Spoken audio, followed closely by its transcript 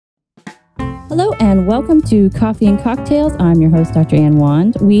Hello and welcome to Coffee and Cocktails. I'm your host, Dr. Ann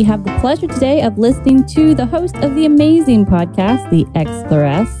Wand. We have the pleasure today of listening to the host of the amazing podcast, The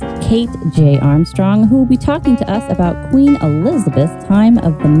Exploress, Kate J. Armstrong, who will be talking to us about Queen Elizabeth's time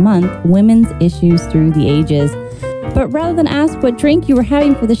of the month, women's issues through the ages. But rather than ask what drink you were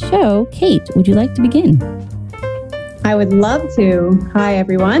having for the show, Kate, would you like to begin? I would love to. Hi,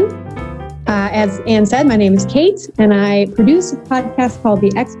 everyone. As Anne said, my name is Kate, and I produce a podcast called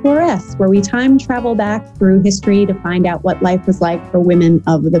The Exploress, where we time travel back through history to find out what life was like for women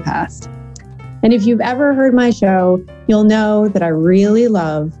of the past. And if you've ever heard my show, you'll know that I really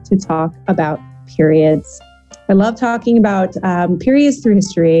love to talk about periods. I love talking about periods through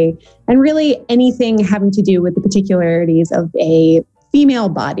history and really anything having to do with the particularities of a female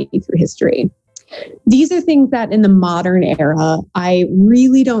body through history. These are things that in the modern era, I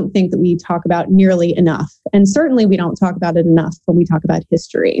really don't think that we talk about nearly enough. And certainly we don't talk about it enough when we talk about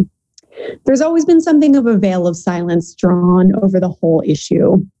history. There's always been something of a veil of silence drawn over the whole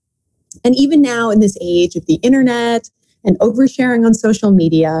issue. And even now in this age of the internet and oversharing on social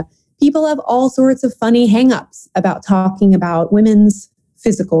media, people have all sorts of funny hangups about talking about women's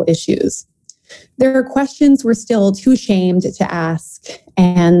physical issues. There are questions we're still too ashamed to ask,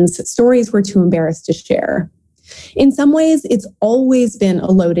 and stories we're too embarrassed to share. In some ways, it's always been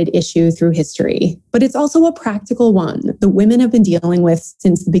a loaded issue through history, but it's also a practical one that women have been dealing with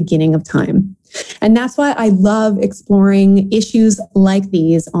since the beginning of time. And that's why I love exploring issues like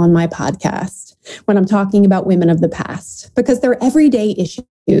these on my podcast when I'm talking about women of the past, because they're everyday issues.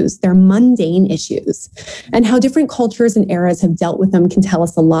 They're mundane issues, and how different cultures and eras have dealt with them can tell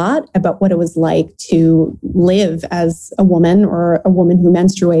us a lot about what it was like to live as a woman or a woman who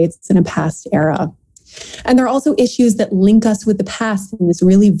menstruates in a past era. And there are also issues that link us with the past in this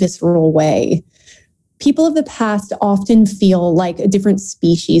really visceral way. People of the past often feel like a different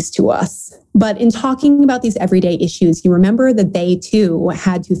species to us. But in talking about these everyday issues, you remember that they too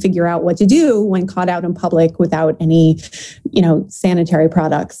had to figure out what to do when caught out in public without any, sanitary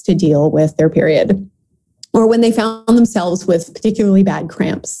products to deal with their period, or when they found themselves with particularly bad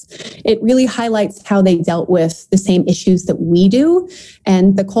cramps. It really highlights how they dealt with the same issues that we do,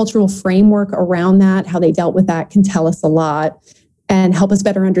 and the cultural framework around that, how they dealt with that can tell us a lot and help us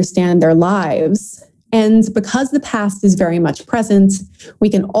better understand their lives. And because the past is very much present, we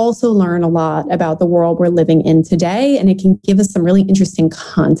can also learn a lot about the world we're living in today, and it can give us some really interesting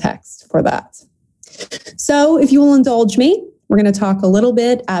context for that. So if you will indulge me, we're going to talk a little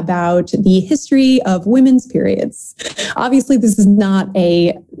bit about the history of women's periods. Obviously, this is not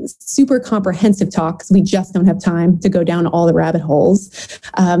a super comprehensive talk because we just don't have time to go down all the rabbit holes.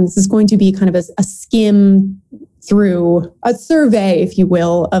 This is going to be kind of a skim through a survey, if you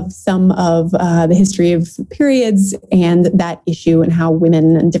will, of some of the history of periods and that issue and how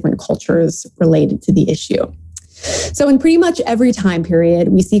women and different cultures related to the issue. So in pretty much every time period,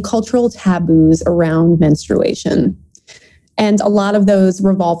 we see cultural taboos around menstruation. And a lot of those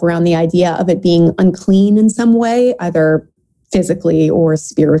revolve around the idea of it being unclean in some way, either physically or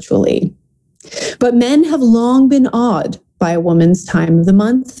spiritually. But men have long been awed by a woman's time of the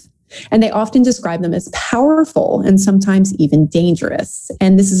month, and they often describe them as powerful and sometimes even dangerous.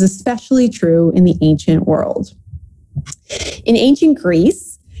 And this is especially true in the ancient world. In ancient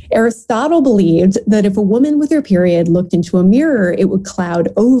Greece, Aristotle believed that if a woman with her period looked into a mirror, it would cloud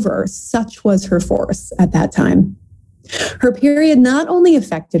over. Such was her force at that time. Her period not only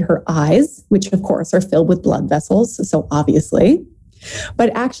affected her eyes, which of course are filled with blood vessels, so obviously,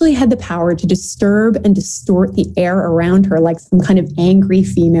 but actually had the power to disturb and distort the air around her like some kind of angry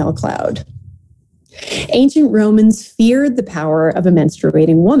female cloud. Ancient Romans feared the power of a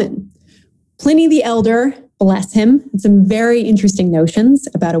menstruating woman. Pliny the Elder, bless him, had some very interesting notions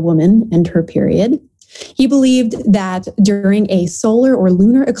about a woman and her period. He believed that during a solar or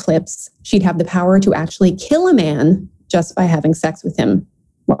lunar eclipse, she'd have the power to actually kill a man just by having sex with him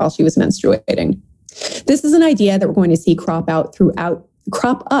while she was menstruating. This is an idea that we're going to see crop up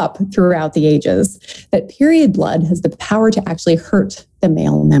throughout the ages, that period blood has the power to actually hurt the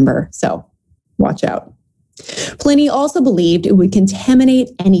male member. So watch out. Pliny also believed it would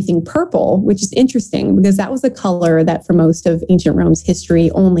contaminate anything purple, which is interesting because that was a color that for most of ancient Rome's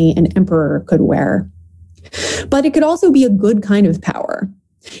history, only an emperor could wear. But it could also be a good kind of power.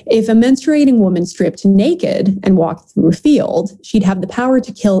 If a menstruating woman stripped naked and walked through a field, she'd have the power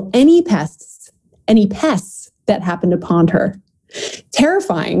to kill any pests that happened upon her.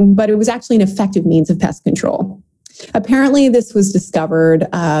 Terrifying, but it was actually an effective means of pest control. Apparently, this was discovered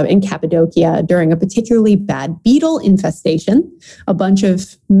in Cappadocia during a particularly bad beetle infestation. A bunch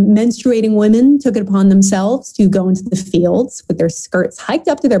of menstruating women took it upon themselves to go into the fields with their skirts hiked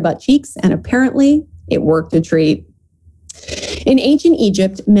up to their butt cheeks, and apparently it worked a treat. In ancient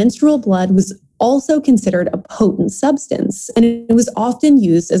Egypt, menstrual blood was also considered a potent substance, and it was often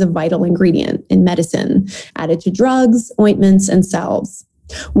used as a vital ingredient in medicine, added to drugs, ointments, and salves.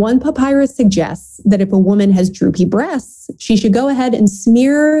 One papyrus suggests that if a woman has droopy breasts, she should go ahead and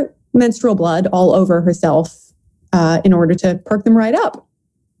smear menstrual blood all over herself in order to perk them right up.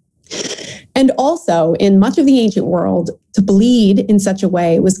 And also, in much of the ancient world, to bleed in such a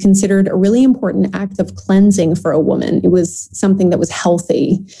way was considered a really important act of cleansing for a woman. It was something that was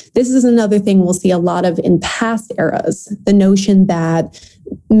healthy. This is another thing we'll see a lot of in past eras, the notion that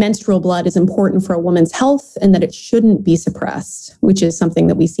menstrual blood is important for a woman's health and that it shouldn't be suppressed, which is something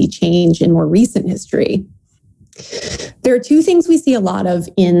that we see change in more recent history. There are two things we see a lot of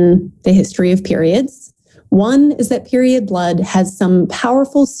in the history of periods. One is that period blood has some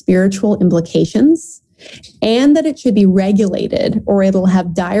powerful spiritual implications, and that it should be regulated or it'll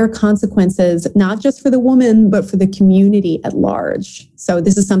have dire consequences, not just for the woman, but for the community at large. So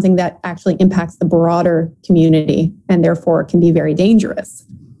this is something that actually impacts the broader community and therefore can be very dangerous.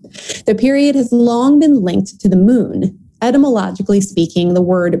 The period has long been linked to the moon. Etymologically speaking, the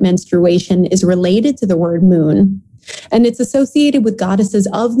word menstruation is related to the word moon, and it's associated with goddesses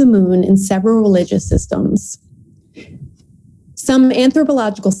of the moon in several religious systems. Some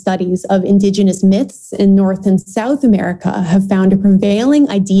anthropological studies of indigenous myths in North and South America have found a prevailing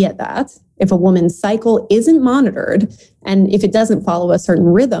idea that if a woman's cycle isn't monitored, and if it doesn't follow a certain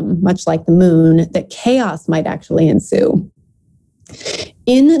rhythm, much like the moon, that chaos might actually ensue.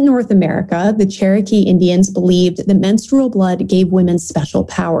 In North America, the Cherokee Indians believed that menstrual blood gave women special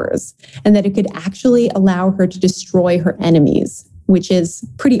powers and that it could actually allow her to destroy her enemies, which is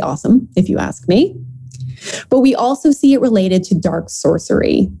pretty awesome, if you ask me. But we also see it related to dark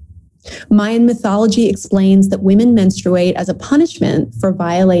sorcery. Mayan mythology explains that women menstruate as a punishment for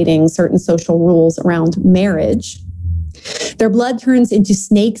violating certain social rules around marriage. Their blood turns into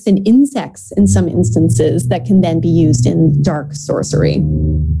snakes and insects in some instances that can then be used in dark sorcery.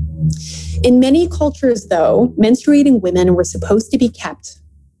 In many cultures, though, menstruating women were supposed to be kept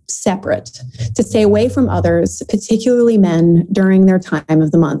separate, to stay away from others, particularly men, during their time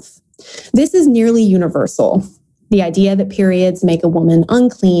of the month. This is nearly universal. The idea that periods make a woman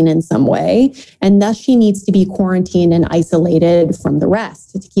unclean in some way, and thus she needs to be quarantined and isolated from the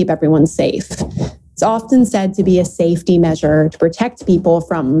rest to keep everyone safe. It's often said to be a safety measure to protect people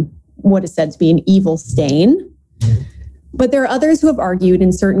from what is said to be an evil stain. But there are others who have argued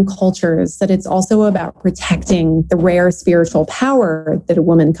in certain cultures that it's also about protecting the rare spiritual power that a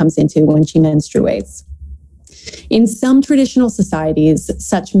woman comes into when she menstruates. In some traditional societies,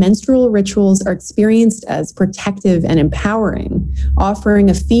 such menstrual rituals are experienced as protective and empowering, offering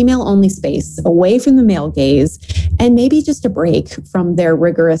a female-only space away from the male gaze and maybe just a break from their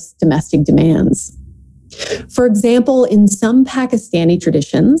rigorous domestic demands. For example, in some Pakistani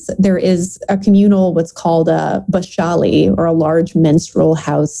traditions, there is a communal, what's called a bashali, or a large menstrual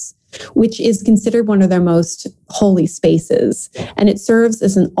house, which is considered one of their most holy spaces, and it serves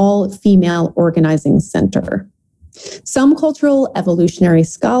as an all-female organizing center. Some cultural evolutionary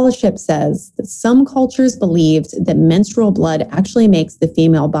scholarship says that some cultures believed that menstrual blood actually makes the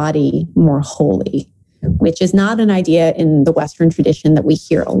female body more holy, which is not an idea in the Western tradition that we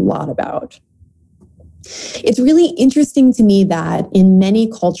hear a lot about. It's really interesting to me that in many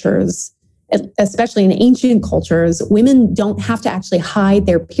cultures, especially in ancient cultures, women don't have to actually hide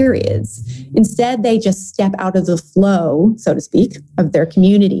their periods. Instead, they just step out of the flow, so to speak, of their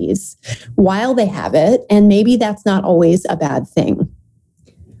communities while they have it, and maybe that's not always a bad thing.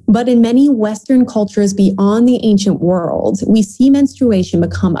 But in many Western cultures beyond the ancient world, we see menstruation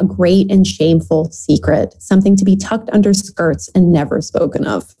become a great and shameful secret, something to be tucked under skirts and never spoken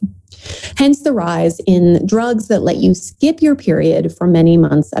of. Hence the rise in drugs that let you skip your period for many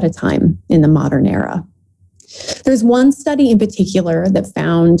months at a time in the modern era. There's one study in particular that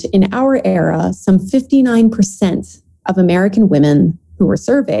found in our era, some 59% of American women who were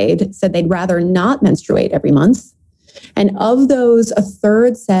surveyed said they'd rather not menstruate every month. And of those, a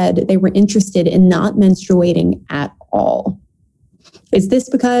third said they were interested in not menstruating at all. Is this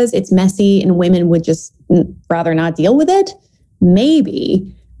because it's messy and women would just rather not deal with it?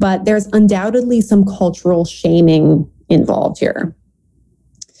 Maybe. But there's undoubtedly some cultural shaming involved here.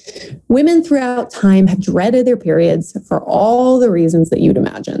 Women throughout time have dreaded their periods for all the reasons that you'd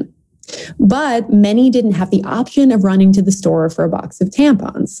imagine. But many didn't have the option of running to the store for a box of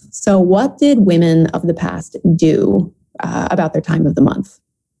tampons. So what did women of the past do about their time of the month?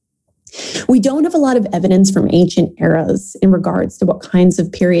 We don't have a lot of evidence from ancient eras in regards to what kinds of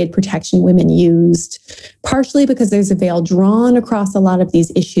period protection women used, partially because there's a veil drawn across a lot of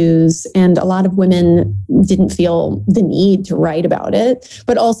these issues, and a lot of women didn't feel the need to write about it,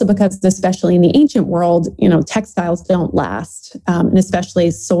 but also because, especially in the ancient world, textiles don't last, and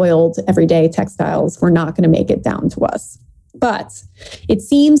especially soiled everyday textiles were not going to make it down to us. But it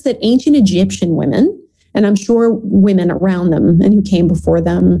seems that ancient Egyptian women, and I'm sure women around them and who came before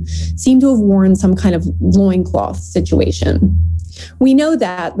them, seem to have worn some kind of loincloth situation. We know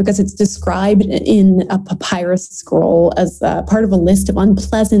that because it's described in a papyrus scroll as part of a list of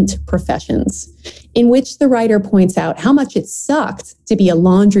unpleasant professions, in which the writer points out how much it sucked to be a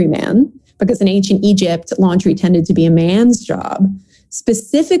laundryman, because in ancient Egypt, laundry tended to be a man's job,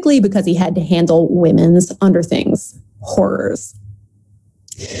 specifically because he had to handle women's underthings, horrors.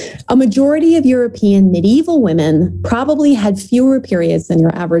 A majority of European medieval women probably had fewer periods than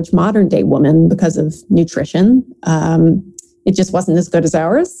your average modern day woman because of nutrition. It just wasn't as good as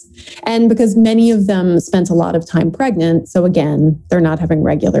ours. And because many of them spent a lot of time pregnant. So again, they're not having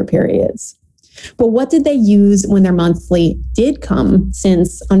regular periods. But what did they use when their monthly did come,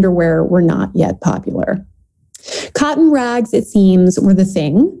 since underwear were not yet popular? Cotton rags, it seems, were the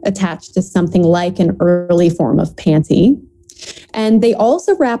thing, attached to something like an early form of panty. And they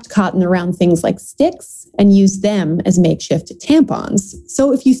also wrapped cotton around things like sticks and used them as makeshift tampons.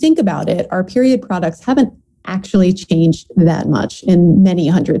 So if you think about it, our period products haven't actually changed that much in many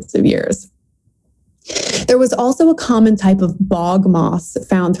hundreds of years. There was also a common type of bog moss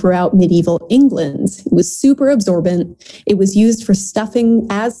found throughout medieval England. It was super absorbent. It was used for stuffing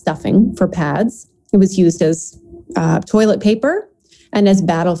for pads. It was used as toilet paper and as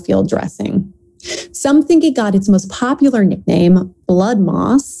battlefield dressing. Some think it got its most popular nickname, blood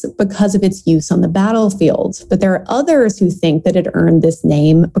moss, because of its use on the battlefield. But there are others who think that it earned this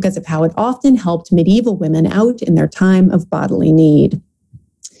name because of how it often helped medieval women out in their time of bodily need.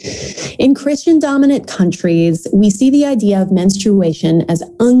 In Christian-dominant countries, we see the idea of menstruation as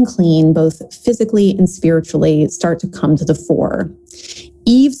unclean, both physically and spiritually, start to come to the fore.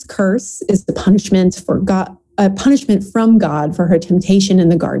 Eve's curse is the punishment from God for her temptation in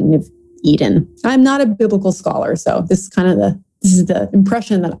the Garden of Eden. I'm not a biblical scholar, so this is the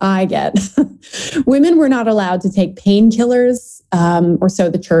impression that I get. Women were not allowed to take painkillers, or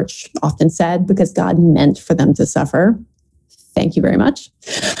so the church often said, because God meant for them to suffer. Thank you very much.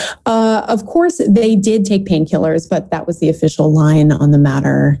 Of course, they did take painkillers, but that was the official line on the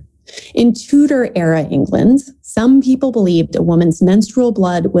matter. In Tudor-era England, some people believed a woman's menstrual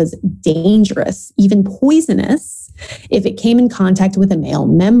blood was dangerous, even poisonous, if it came in contact with a male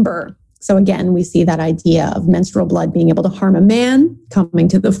member. So again, we see that idea of menstrual blood being able to harm a man coming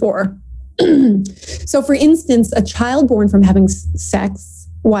to the fore. So for instance, a child born from having sex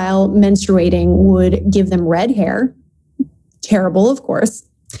while menstruating would give them red hair. Terrible, of course,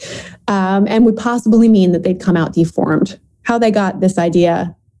 and would possibly mean that they'd come out deformed. How they got this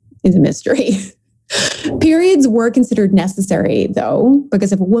idea is a mystery. Periods were considered necessary, though,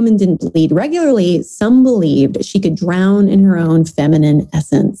 because if a woman didn't bleed regularly, some believed she could drown in her own feminine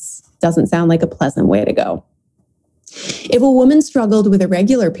essence. Doesn't sound like a pleasant way to go. If a woman struggled with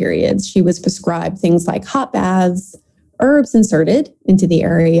irregular periods, she was prescribed things like hot baths, herbs inserted into the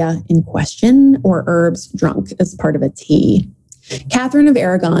area in question, or herbs drunk as part of a tea. Catherine of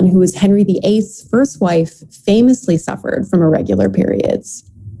Aragon, who was Henry VIII's first wife, famously suffered from irregular periods.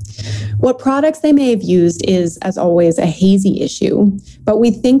 What products they may have used is, as always, a hazy issue, but we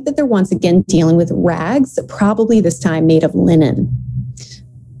think that they're once again dealing with rags, probably this time made of linen.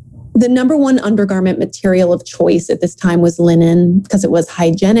 The number one undergarment material of choice at this time was linen because it was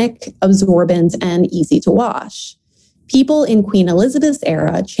hygienic, absorbent, and easy to wash. People in Queen Elizabeth's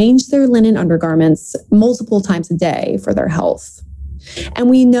era changed their linen undergarments multiple times a day for their health. And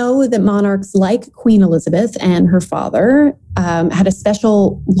we know that monarchs like Queen Elizabeth and her father had a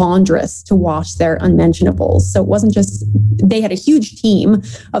special laundress to wash their unmentionables. So it wasn't just, they had a huge team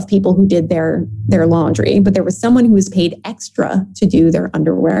of people who did their laundry, but there was someone who was paid extra to do their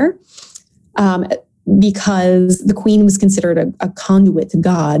underwear because the queen was considered a conduit to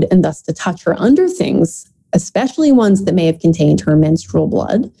God, and thus to touch her underthings, especially ones that may have contained her menstrual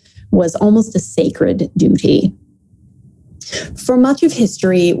blood, was almost a sacred duty. For much of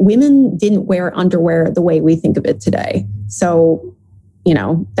history, women didn't wear underwear the way we think of it today. So,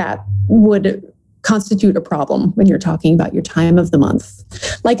 that would constitute a problem when you're talking about your time of the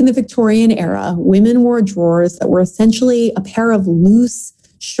month. Like in the Victorian era, women wore drawers that were essentially a pair of loose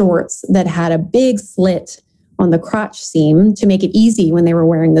shorts that had a big slit on the crotch seam to make it easy when they were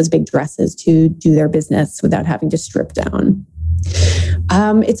wearing those big dresses to do their business without having to strip down.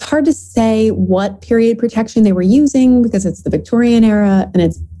 It's hard to say what period protection they were using because it's the Victorian era and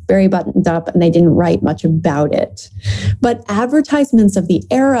it's very buttoned up and they didn't write much about it. But advertisements of the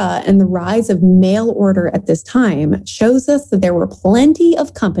era and the rise of mail order at this time shows us that there were plenty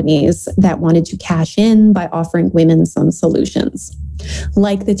of companies that wanted to cash in by offering women some solutions,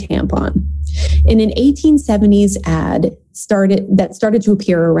 like the tampon. In an 1870s ad that started to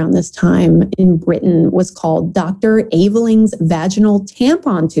appear around this time in Britain was called Dr. Aveling's Vaginal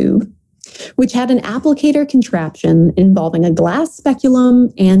Tampon Tube, which had an applicator contraption involving a glass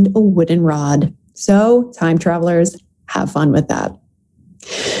speculum and a wooden rod. So, time travelers, have fun with that.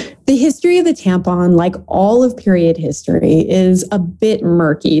 The history of the tampon, like all of period history, is a bit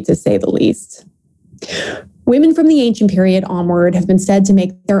murky, to say the least. Women from the ancient period onward have been said to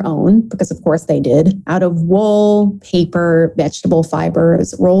make their own, because of course they did, out of wool, paper, vegetable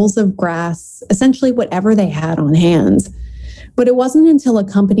fibers, rolls of grass, essentially whatever they had on hand. But it wasn't until a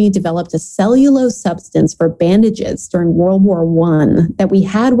company developed a cellulose substance for bandages during World War I that we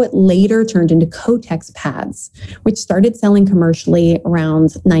had what later turned into Kotex pads, which started selling commercially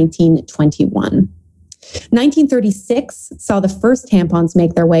around 1921. 1936 saw the first tampons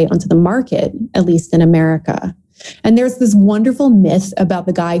make their way onto the market, at least in America. And there's this wonderful myth about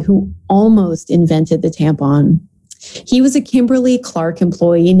the guy who almost invented the tampon. He was a Kimberly-Clark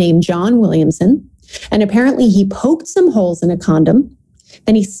employee named John Williamson. And apparently he poked some holes in a condom,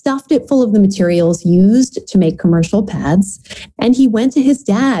 then he stuffed it full of the materials used to make commercial pads, and he went to his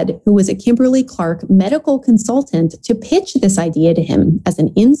dad, who was a Kimberly-Clark medical consultant, to pitch this idea to him as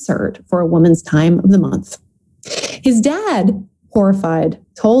an insert for a woman's time of the month. His dad, horrified,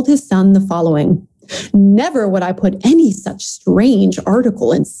 told his son the following: "Never would I put any such strange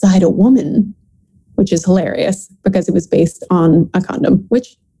article inside a woman," which is hilarious because it was based on a condom,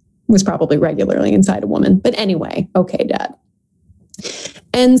 which was probably regularly inside a woman. But anyway, okay, Dad.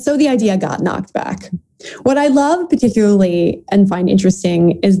 And so the idea got knocked back. What I love particularly and find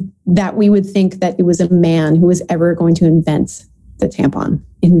interesting is that we would think that it was a man who was ever going to invent the tampon,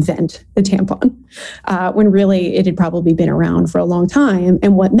 when really it had probably been around for a long time.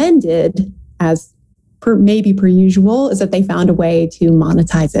 And what men did, as per usual, is that they found a way to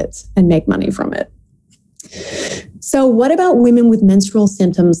monetize it and make money from it. So what about women with menstrual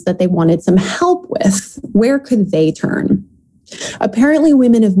symptoms that they wanted some help with? Where could they turn? Apparently,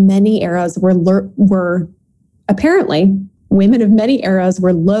 women of many eras were loath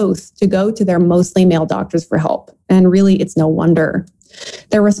to go to their mostly male doctors for help. And really, it's no wonder.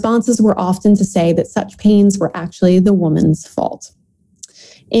 Their responses were often to say that such pains were actually the woman's fault.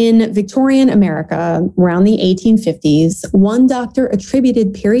 In Victorian America, around the 1850s, one doctor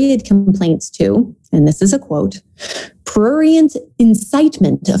attributed period complaints to, and this is a quote, "prurient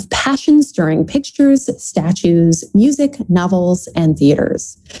incitement of passion-stirring pictures, statues, music, novels, and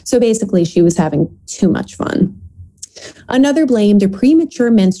theaters." So basically, she was having too much fun. Another blamed a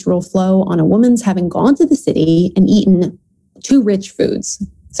premature menstrual flow on a woman's having gone to the city and eaten too rich foods.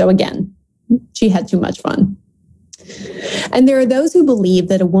 So again, she had too much fun. And there are those who believe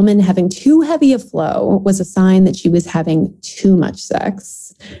that a woman having too heavy a flow was a sign that she was having too much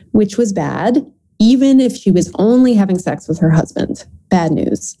sex, which was bad, even if she was only having sex with her husband. Bad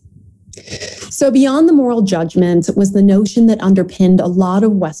news. So beyond the moral judgment was the notion that underpinned a lot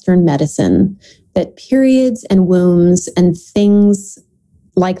of Western medicine, that periods and wombs and things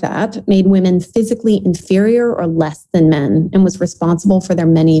like that made women physically inferior or less than men and was responsible for their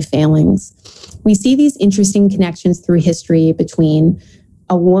many failings. We see these interesting connections through history between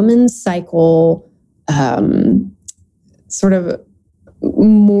a woman's cycle, sort of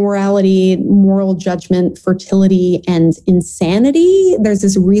morality, moral judgment, fertility, and insanity. There's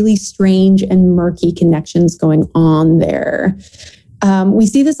this really strange and murky connections going on there. We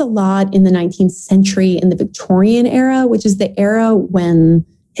see this a lot in the 19th century in the Victorian era, which is the era when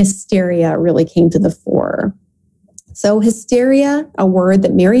hysteria really came to the fore. So hysteria, a word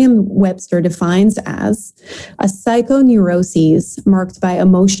that Merriam-Webster defines as a psychoneuroses marked by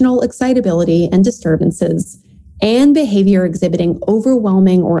emotional excitability and disturbances and behavior exhibiting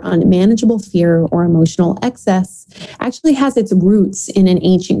overwhelming or unmanageable fear or emotional excess, actually has its roots in an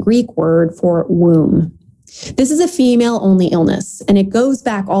ancient Greek word for womb. This is a female-only illness, and it goes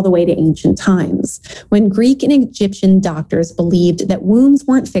back all the way to ancient times, when Greek and Egyptian doctors believed that wombs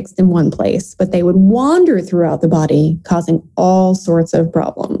weren't fixed in one place, but they would wander throughout the body, causing all sorts of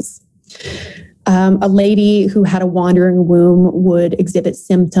problems. A lady who had a wandering womb would exhibit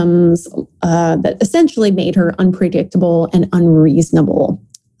symptoms that essentially made her unpredictable and unreasonable.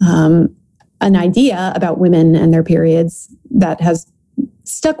 an idea about women and their periods that has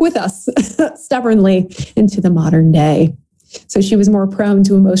stuck with us stubbornly into the modern day. So she was more prone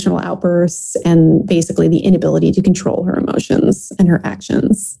to emotional outbursts and basically the inability to control her emotions and her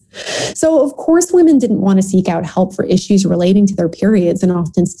actions. So of course, women didn't want to seek out help for issues relating to their periods and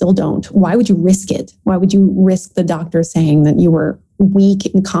often still don't. Why would you risk it? Why would you risk the doctor saying that you were weak,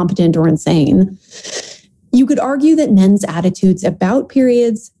 incompetent, or insane? You could argue that men's attitudes about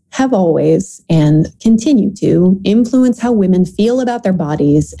periods have always and continue to influence how women feel about their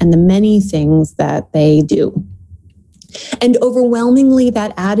bodies and the many things that they do. And overwhelmingly,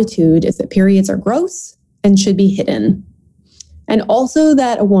 that attitude is that periods are gross and should be hidden. And also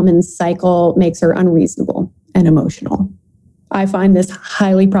that a woman's cycle makes her unreasonable and emotional. I find this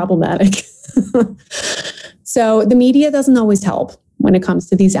highly problematic. So the media doesn't always help when it comes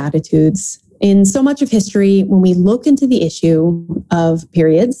to these attitudes. In so much of history, when we look into the issue of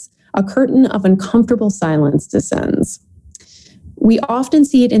periods, a curtain of uncomfortable silence descends. We often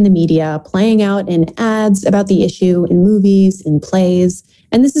see it in the media, playing out in ads about the issue, in movies, in plays.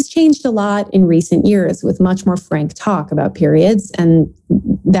 And this has changed a lot in recent years with much more frank talk about periods and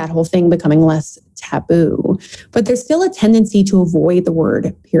that whole thing becoming less taboo. But there's still a tendency to avoid the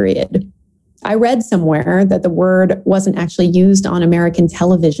word period. I read somewhere that the word wasn't actually used on American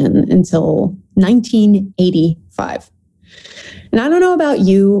television until 1985. And I don't know about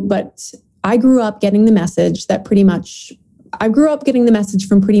you, but I grew up getting the message from pretty much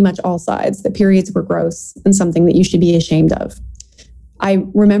all sides that periods were gross and something that you should be ashamed of. I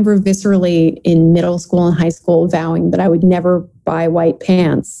remember viscerally in middle school and high school vowing that I would never buy white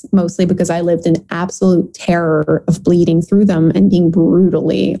pants, mostly because I lived in absolute terror of bleeding through them and being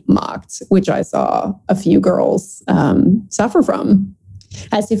brutally mocked, which I saw a few girls suffer from,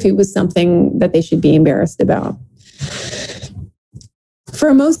 as if it was something that they should be embarrassed about.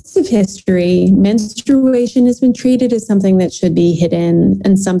 For most of history, menstruation has been treated as something that should be hidden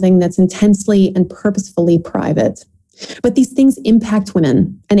and something that's intensely and purposefully private. But these things impact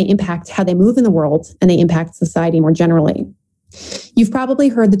women, and they impact how they move in the world, and they impact society more generally. You've probably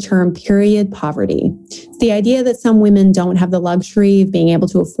heard the term period poverty. It's the idea that some women don't have the luxury of being able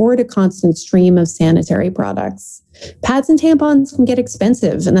to afford a constant stream of sanitary products. Pads and tampons can get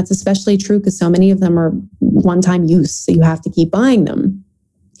expensive, and that's especially true because so many of them are one-time use, so you have to keep buying them.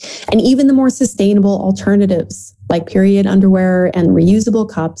 And even the more sustainable alternatives, like period underwear and reusable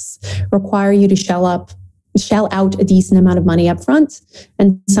cups, require you to shell out a decent amount of money up front,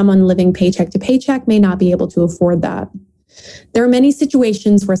 and someone living paycheck to paycheck may not be able to afford that. There are many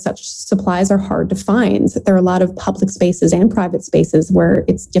situations where such supplies are hard to find. There are a lot of public spaces and private spaces where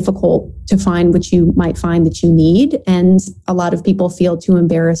it's difficult to find what you might find that you need, and a lot of people feel too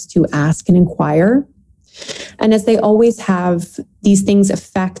embarrassed to ask and inquire. And as they always have, these things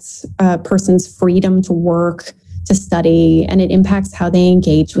affect a person's freedom to work, to study, and it impacts how they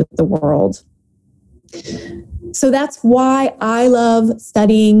engage with the world. So that's why I love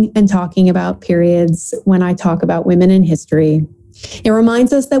studying and talking about periods when I talk about women in history. It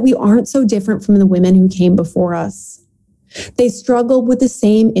reminds us that we aren't so different from the women who came before us. They struggled with the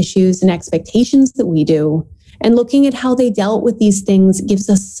same issues and expectations that we do. And looking at how they dealt with these things gives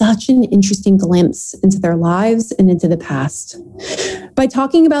us such an interesting glimpse into their lives and into the past. By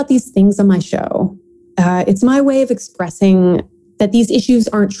talking about these things on my show, it's my way of expressing that these issues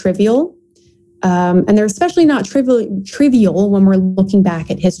aren't trivial. And they're especially not trivial when we're looking back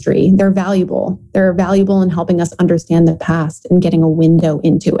at history. They're valuable. They're valuable in helping us understand the past and getting a window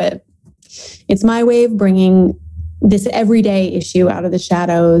into it. It's my way of bringing this everyday issue out of the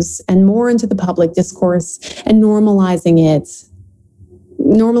shadows and more into the public discourse and normalizing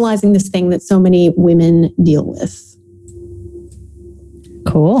this thing that so many women deal with.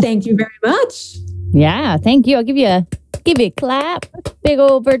 Cool. Thank you very much. Yeah, thank you. I'll give you a clap, big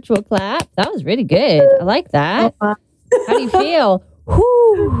old virtual clap. That was really good. I like that. How do you feel?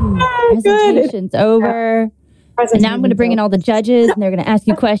 Whew. Presentation's over. And now I'm going to bring in all the judges and they're going to ask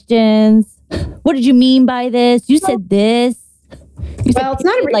you questions. What did you mean by this? You said this. You said it's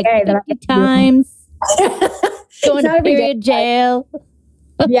not every like day 50 times. Going to period jail.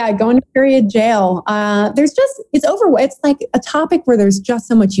 Yeah, going to period jail. It's over. It's like a topic where there's just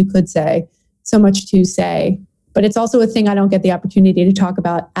so much you could say, so much to say. But it's also a thing I don't get the opportunity to talk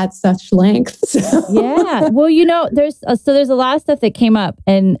about at such length. So. Yeah. Well, there's a lot of stuff that came up,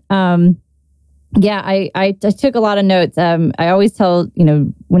 and I took a lot of notes. I always tell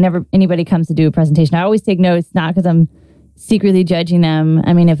whenever anybody comes to do a presentation, I always take notes, not because I'm secretly judging them.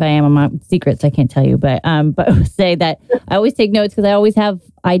 I mean, if I am, I'm not secrets. I can't tell you, but say that I always take notes because I always have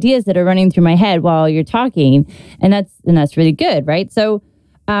ideas that are running through my head while you're talking, and that's really good, right? So.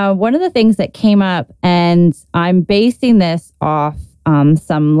 One of the things that came up, and I'm basing this off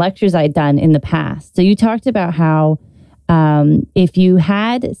some lectures I'd done in the past. So you talked about how if you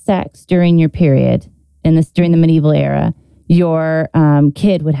had sex during your period, during the medieval era, your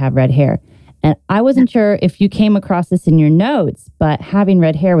kid would have red hair. And I wasn't sure if you came across this in your notes, but having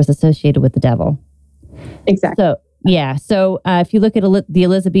red hair was associated with the devil. Exactly. So, yeah. So if you look at the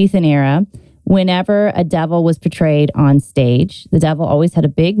Elizabethan era, whenever a devil was portrayed on stage, the devil always had a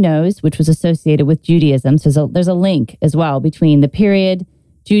big nose, which was associated with Judaism. So there's a link as well between the period,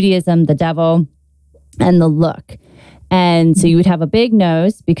 Judaism, the devil, and the look. And so you would have a big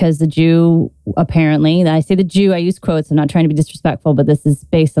nose because the Jew, apparently, and I say the Jew, I use quotes, I'm not trying to be disrespectful, but this is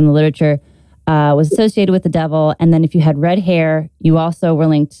based on the literature, was associated with the devil. And then if you had red hair, you also were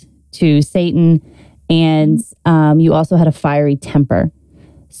linked to Satan, and you also had a fiery temper.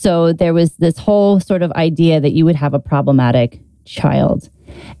 So there was this whole sort of idea that you would have a problematic child.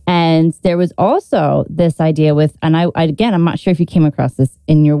 And there was also this idea with, and again, I'm not sure if you came across this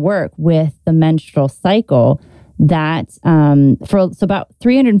in your work, with the menstrual cycle, that so about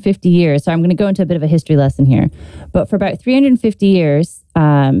 350 years, so I'm going to go into a bit of a history lesson here, but for about 350 years,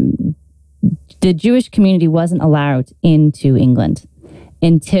 the Jewish community wasn't allowed into England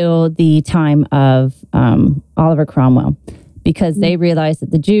until the time of Oliver Cromwell, because they realized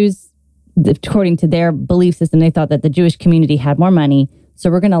that the Jews, according to their belief system, they thought that the Jewish community had more money, so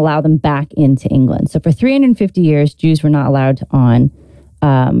we're going to allow them back into England. So for 350 years, Jews were not allowed on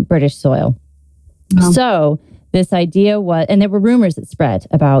British soil. Wow. So this idea was, and there were rumors that spread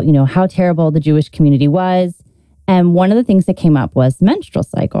about, how terrible the Jewish community was. And one of the things that came up was the menstrual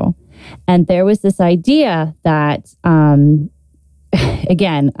cycle. And there was this idea that,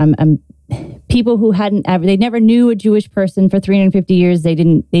 again, people who they never knew a Jewish person for 350 years. They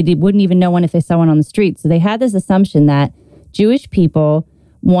wouldn't even know one if they saw one on the street. So they had this assumption that Jewish people,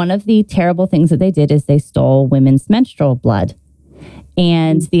 one of the terrible things that they did is they stole women's menstrual blood.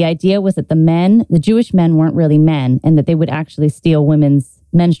 And the idea was that the Jewish men weren't really men, and that they would actually steal women's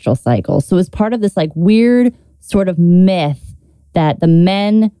menstrual cycles. So it was part of this weird sort of myth that the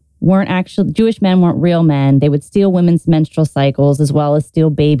Jewish men weren't real men. They would steal women's menstrual cycles as well as steal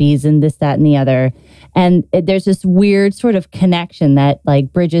babies and this, that, and the other. And there's this weird sort of connection that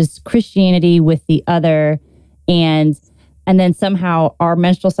bridges Christianity with the other. And then somehow our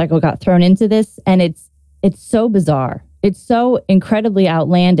menstrual cycle got thrown into this. And it's so bizarre. It's so incredibly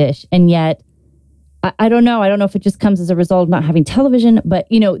outlandish. And yet, I don't know. I don't know if it just comes as a result of not having television, but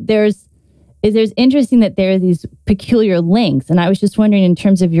there's interesting that there are these peculiar links. And I was just wondering, in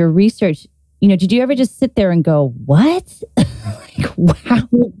terms of your research, did you ever just sit there and go, what? Wow,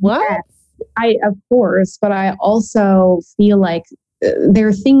 what? Of course, but I also feel like there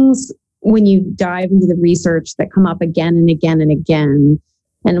are things when you dive into the research that come up again and again and again.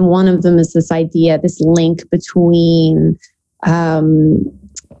 And one of them is this idea, this link between, a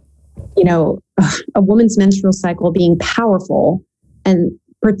woman's menstrual cycle being powerful and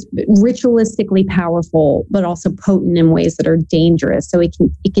ritualistically powerful, but also potent in ways that are dangerous. So it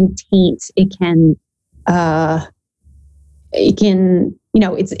can taint,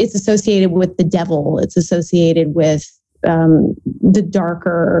 it's associated with the devil. It's associated with the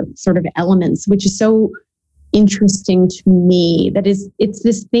darker sort of elements, which is so interesting to me. It's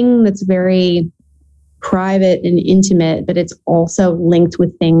this thing that's very private and intimate, but it's also linked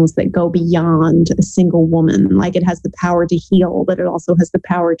with things that go beyond a single woman. It has the power to heal, but it also has the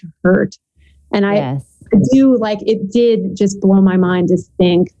power to hurt. And yes. I do it did just blow my mind to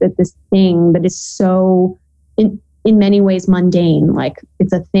think that this thing that is so in many ways mundane,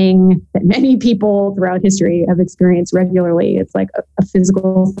 it's a thing that many people throughout history have experienced regularly. It's a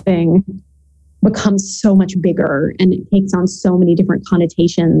physical thing, becomes so much bigger, and it takes on so many different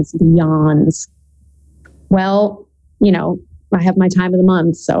connotations beyond, well, I have my time of the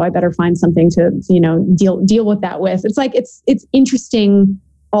month, so I better find something to, deal with that with. It's interesting,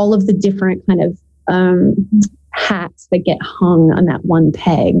 all of the different kind of hats that get hung on that one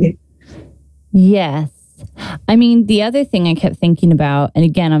peg. Yes. I mean, the other thing I kept thinking about, and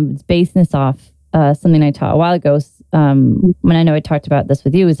again, I'm basing this off something I taught a while ago, when I know I talked about this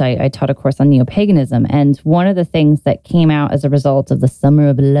with you, is I taught a course on neo-paganism. And one of the things that came out as a result of the Summer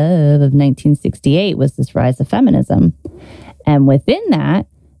of Love of 1968 was this rise of feminism. And within that,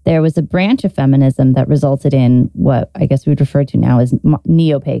 there was a branch of feminism that resulted in what I guess we would refer to now as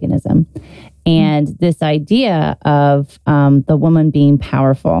neo-paganism. And this idea of the woman being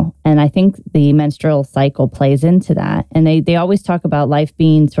powerful. And I think the menstrual cycle plays into that. And they always talk about life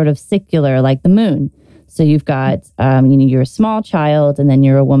being sort of secular, like the moon. So you've got, you're a small child, and then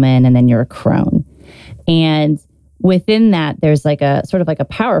you're a woman, and then you're a crone. And within that, there's like a sort of like a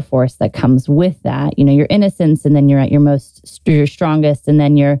power force that comes with that. You know, your innocence, and then you're at your strongest, and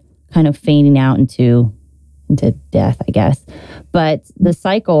then you're kind of fading out into death, I guess. But the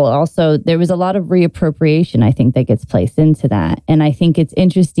cycle also, there was a lot of reappropriation, I think, that gets placed into that. And I think it's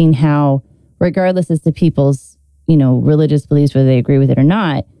interesting how, regardless as to people's, you know, religious beliefs, whether they agree with it or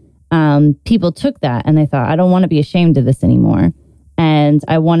not, people took that and they thought, I don't want to be ashamed of this anymore. And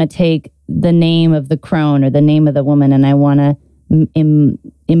I want to take the name of the crone or the name of the woman, and I want to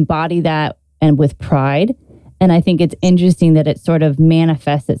embody that and with pride. And I think it's interesting that it sort of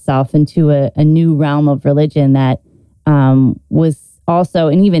manifests itself into a new realm of religion that was also,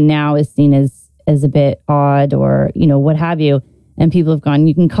 and even now is seen as a bit odd, or, you know, what have you. And people have gone,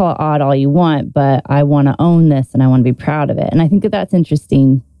 you can call it odd all you want, but I want to own this and I want to be proud of it. And I think that that's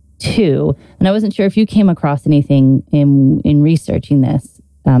interesting too. And I wasn't sure if you came across anything in researching this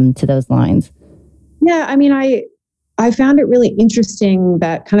to those lines. Yeah, I mean, I found it really interesting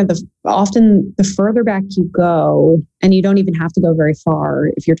that kind of often the further back you go, and you don't even have to go very far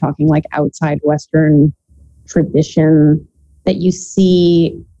if you're talking like outside Western tradition, that you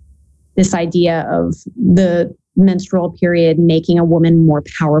see this idea of the menstrual period making a woman more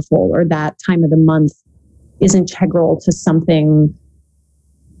powerful, or that time of the month is integral to something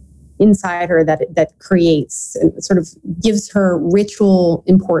inside her that creates, sort of gives her ritual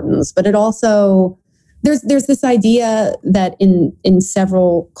importance. But it also, there's this idea that in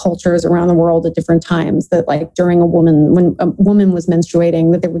several cultures around the world at different times, that like when a woman was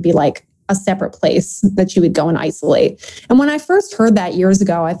menstruating, that there would be like a separate place that she would go and isolate. And when I first heard that years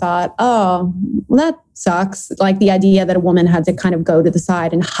ago, I thought, oh, well, that sucks. Like the idea that a woman had to kind of go to the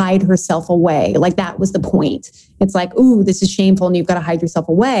side and hide herself away. Like that was the point. It's like, ooh, this is shameful and you've got to hide yourself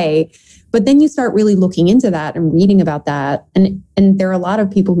away. But then you start really looking into that and reading about that. And there are a lot of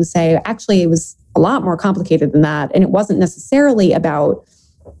people who say, actually, it was a lot more complicated than that. And it wasn't necessarily about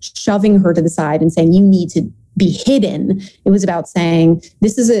shoving her to the side and saying, you need to be hidden. It was about saying,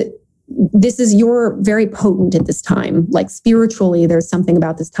 you're very potent at this time. Like spiritually, there's something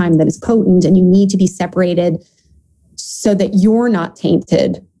about this time that is potent, and you need to be separated so that you're not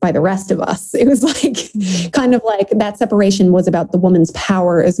tainted by the rest of us. It was like, kind of like that separation was about the woman's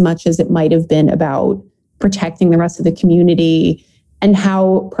power as much as it might have been about protecting the rest of the community, and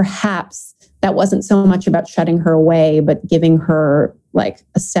how perhaps that wasn't so much about shutting her away, but giving her like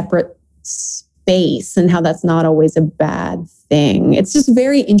a separate space, and how that's not always a bad thing. It's just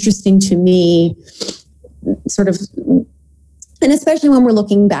very interesting to me, sort of, and especially when we're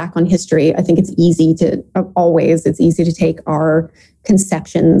looking back on history, I think it's easy to take our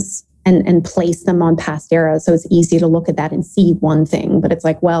conceptions and place them on past eras. So it's easy to look at that and see one thing, but it's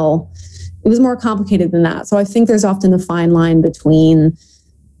like, well, it was more complicated than that. So I think there's often a fine line between,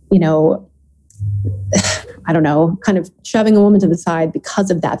 you know, I don't know, kind of shoving a woman to the side because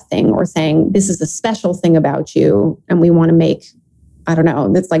of that thing, or saying this is a special thing about you, and we want to make, I don't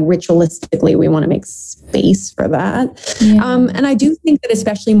know, that's like ritualistically, we want to make space for that. Yeah. And I do think that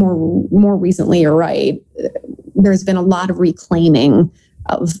especially more recently, you're right, there's been a lot of reclaiming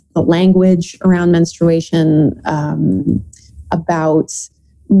of the language around menstruation, about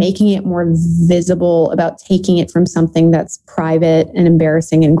making it more visible, about taking it from something that's private and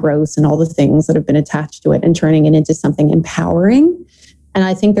embarrassing and gross and all the things that have been attached to it, and turning it into something empowering. And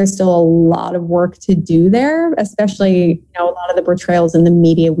I think there's still a lot of work to do there, especially, you know, a lot of the portrayals in the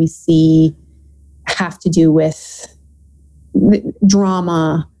media we see have to do with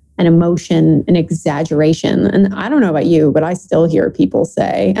drama and emotion and exaggeration. And I don't know about you, but I still hear people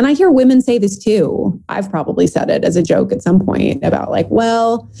say, and I hear women say this too, I've probably said it as a joke at some point, about like,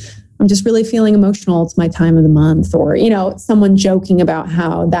 well, I'm just really feeling emotional. It's my time of the month. Or, you know, someone joking about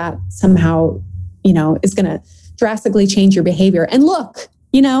how that somehow, you know, is going to drastically change your behavior. And look,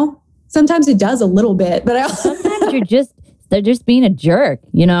 you know, sometimes it does a little bit, but sometimes they're just being a jerk,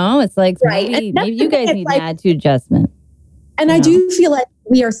 you know? It's like, right. maybe you guys need an attitude adjustment. And I do feel like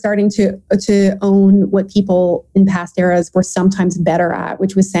we are starting to own what people in past eras were sometimes better at,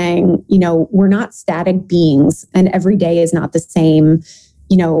 which was saying, you know, we're not static beings and every day is not the same.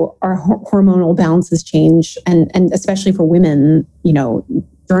 You know, our hormonal balances change. And especially for women, you know,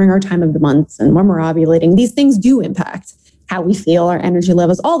 during our time of the months and when we're ovulating, these things do impact how we feel, our energy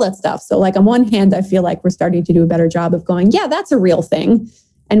levels, all that stuff. So like on one hand, I feel like we're starting to do a better job of going, yeah, that's a real thing.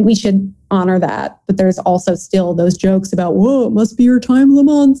 And we should honor that. But there's also still those jokes about, whoa, it must be your time of the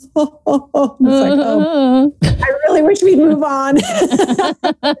month. It's like, oh, I really wish we'd move on.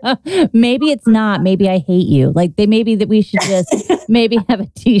 Maybe it's not. Maybe I hate you. Like maybe that we should just maybe have a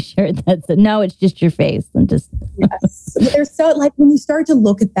t-shirt that's no, it's just your face. And just yes. There's so like when you start to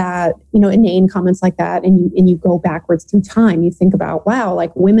look at that, inane comments like that, and you go backwards through time, you think about, wow,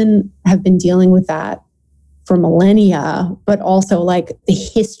 like women have been dealing with that for millennia, but also like the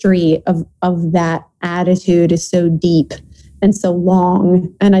history of that attitude is so deep and so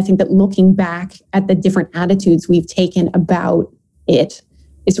long. And I think that looking back at the different attitudes we've taken about it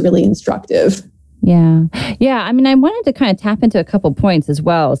is really instructive. Yeah. Yeah. I mean, I wanted to kind of tap into a couple points as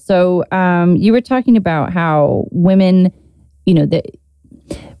well. So you were talking about how women, we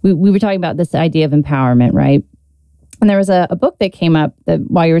were talking about this idea of empowerment, right? And there was a book that came up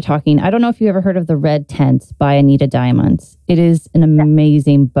while you were talking. I don't know if you ever heard of The Red Tent by Anita Diamond. It is an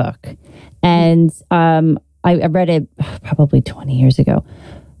amazing book. And I read it probably 20 years ago.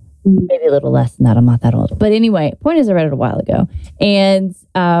 Maybe a little less than that. I'm not that old. But anyway, point is I read it a while ago. And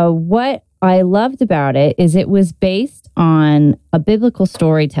what I loved about it is it was based on a biblical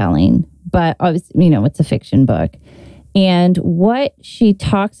storytelling, but obviously, it's a fiction book. And what she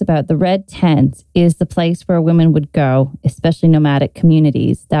talks about, the Red Tent, is the place where women would go, especially nomadic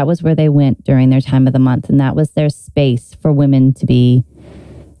communities. That was where they went during their time of the month. And that was their space for women to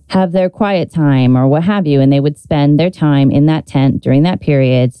have their quiet time or what have you. And they would spend their time in that tent during that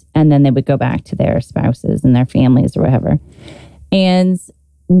period. And then they would go back to their spouses and their families or whatever. And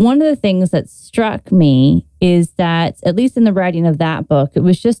one of the things that struck me is that, at least in the writing of that book, it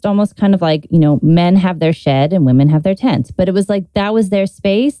was just almost kind of like, men have their shed and women have their tent. But it was like that was their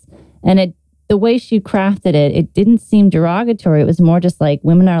space. And the way she crafted it, it didn't seem derogatory. It was more just like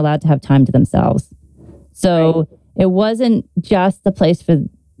women are allowed to have time to themselves. So It wasn't just the place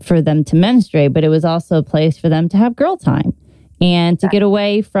for them to menstruate, but it was also a place for them to have girl time and to get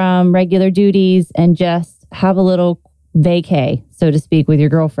away from regular duties and just have a little vacay, so to speak, with your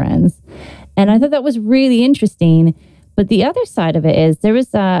girlfriends. And I thought that was really interesting. But the other side of it is there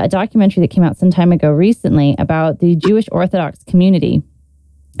was a documentary that came out some time ago recently about the Jewish Orthodox community.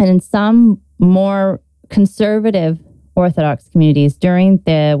 And in some more conservative Orthodox communities during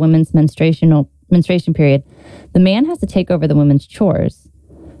the women's menstruation period, the man has to take over the women's chores.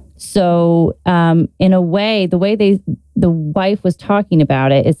 So in a way, the way the wife was talking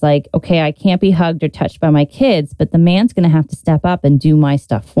about it is like, okay, I can't be hugged or touched by my kids, but the man's going to have to step up and do my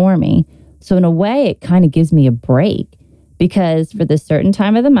stuff for me. So in a way, it kind of gives me a break because for this certain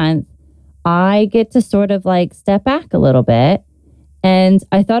time of the month, I get to sort of like step back a little bit. And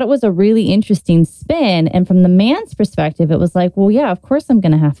I thought it was a really interesting spin. And from the man's perspective, it was like, well, yeah, of course I'm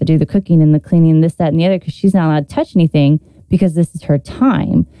going to have to do the cooking and the cleaning, this, that, and the other, because she's not allowed to touch anything because this is her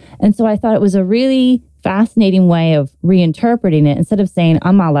time. And so I thought it was a really fascinating way of reinterpreting it. Instead of saying,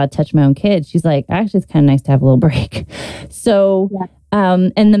 I'm not allowed to touch my own kids, she's like, actually, it's kind of nice to have a little break. So,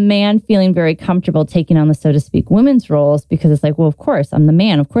 and the man feeling very comfortable taking on the, so to speak, women's roles, because it's like, well, of course, I'm the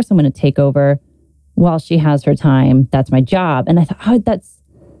man. Of course, I'm going to take over while she has her time. That's my job. And I thought, oh,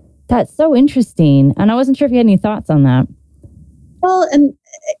 that's so interesting. And I wasn't sure if you had any thoughts on that. Well, and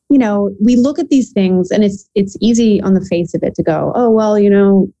we look at these things and it's easy on the face of it to go, oh, well,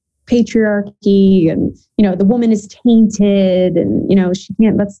 patriarchy and, the woman is tainted and, she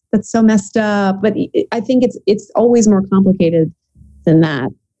can't, that's so messed up. But I think it's always more complicated than that.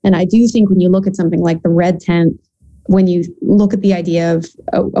 And I do think when you look at something like the Red Tent, when you look at the idea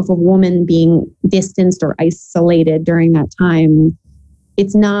of a woman being distanced or isolated during that time,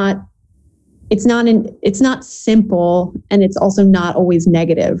 it's not simple, and it's also not always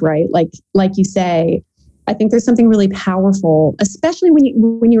negative, right? Like you say, I think there's something really powerful, especially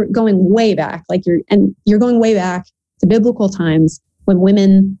when you're going way back, you're going way back to biblical times when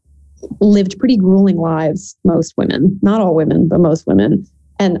women lived pretty grueling lives. Most women, not all women, but most women,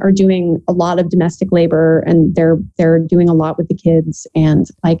 and are doing a lot of domestic labor, and they're doing a lot with the kids. And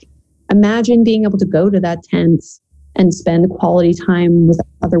imagine being able to go to that tent and spend quality time with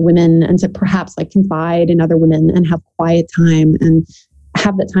other women, and to perhaps confide in other women and have quiet time and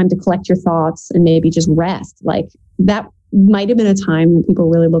have that time to collect your thoughts and maybe just rest. That might have been a time that people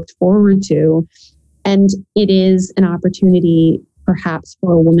really looked forward to. And it is an opportunity perhaps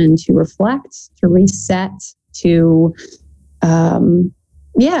for a woman to reflect, to reset, to,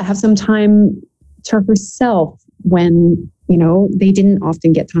 have some time to herself when, they didn't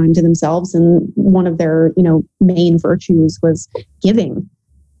often get time to themselves. And one of their, main virtues was giving,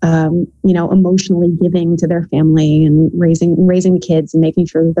 emotionally giving to their family and raising the kids and making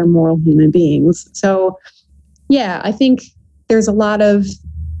sure that they're moral human beings. So, yeah, I think there's a lot of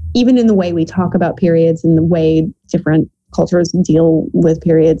even in the way we talk about periods and the way different cultures deal with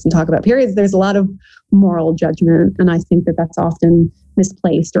periods and talk about periods, there's a lot of moral judgment. And I think that that's often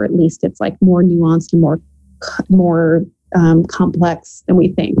misplaced, or at least it's like more nuanced and more complex than we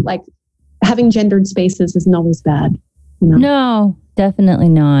think. Like having gendered spaces isn't always bad. You know? No, definitely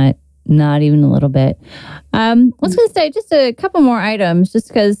not. Not even a little bit. I was going to say just a couple more items just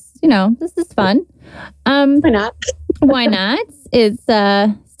because, this is fun. Why not? Why not? It's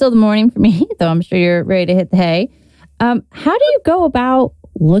still the morning for me, though I'm sure you're ready to hit the hay. How do you go about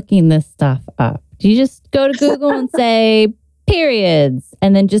looking this stuff up? Do you just go to Google and say periods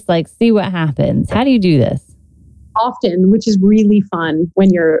and then just like see what happens? How do you do this? Often, which is really fun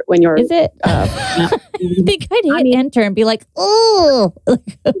when you're. Is it? I think I'd hit enter and be like, oh. I'm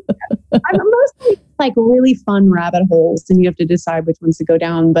mostly like really fun rabbit holes, and you have to decide which ones to go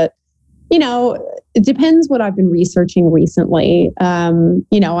down. But it depends what I've been researching recently.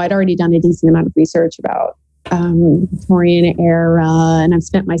 I'd already done a decent amount of research about Victorian era, and I've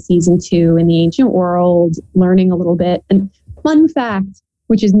spent my season 2 in the ancient world learning a little bit. And fun fact,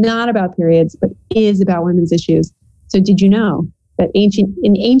 which is not about periods, but is about women's issues. So did you know that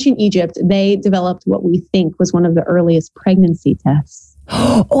in ancient Egypt, they developed what we think was one of the earliest pregnancy tests?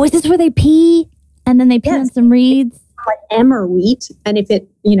 Oh, is this where they pee? And then they pee on some reeds? Like emmer wheat. And if it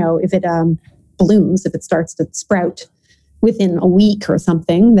blooms, if it starts to sprout within a week or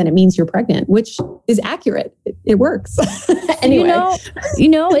something, then it means you're pregnant, which is accurate. It works. Anyway.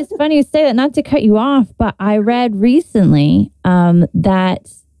 It's funny you say that, not to cut you off, but I read recently that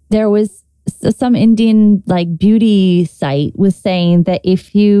there was some Indian like beauty site was saying that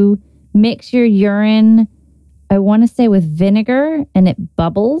if you mix your urine, I want to say with vinegar, and it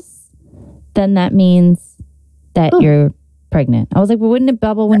bubbles, then that means that you're pregnant. I was like, well, wouldn't it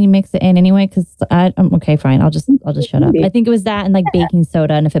bubble when you mix it in anyway? Because I'm okay, fine. I'll just shut up. I think it was that and like baking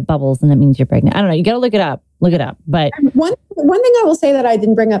soda, and if it bubbles, then it means you're pregnant. I don't know. You got to look it up. But one thing I will say that I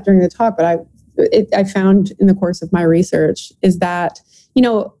didn't bring up during the talk, but I found in the course of my research is that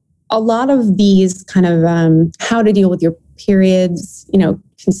a lot of these kind of how to deal with your periods,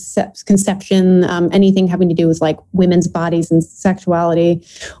 conception, anything having to do with like women's bodies and sexuality.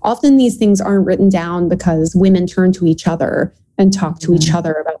 Often these things aren't written down because women turn to each other and talk to each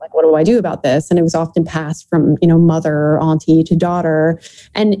other about like, what do I do about this? And it was often passed from, mother or auntie to daughter.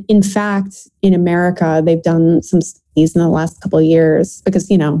 And in fact, in America, they've done some studies in the last couple of years because,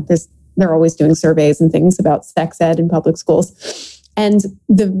 they're always doing surveys and things about sex ed in public schools. And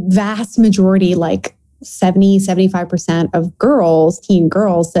the vast majority, like 75% of teen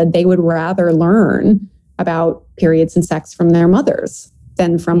girls said they would rather learn about periods and sex from their mothers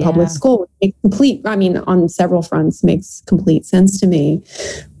than from public school. On several fronts makes complete sense to me.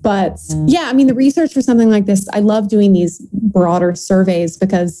 But the research for something like this, I love doing these broader surveys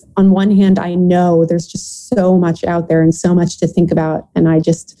because on one hand, I know there's just so much out there and so much to think about. And I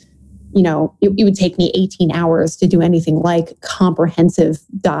just, it would take me 18 hours to do anything like comprehensive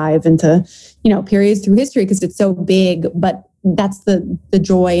dive into, periods through history because it's so big. But that's the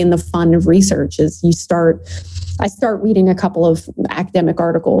joy and the fun of research is I start reading a couple of academic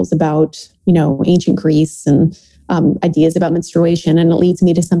articles about, ancient Greece and ideas about menstruation, and it leads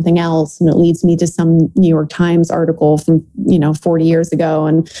me to something else, and it leads me to some New York Times article from 40 years ago,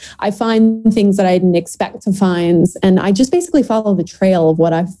 and I find things that I didn't expect to find, and I just basically follow the trail of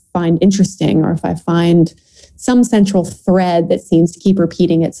what I find interesting, or if I find some central thread that seems to keep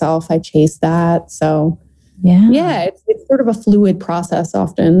repeating itself, I chase that. So it's sort of a fluid process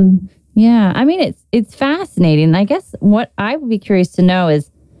often. Yeah, I mean it's fascinating. I guess what I would be curious to know is,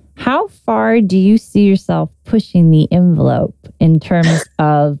 how far do you see yourself pushing the envelope in terms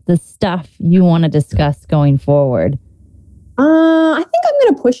of the stuff you want to discuss going forward? I think I'm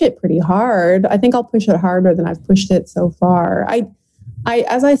going to push it pretty hard. I think I'll push it harder than I've pushed it so far.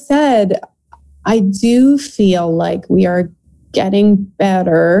 As I said, I do feel like we are getting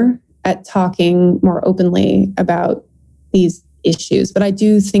better at talking more openly about these issues, but I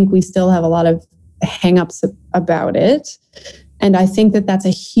do think we still have a lot of hang-ups about it. And I think that that's a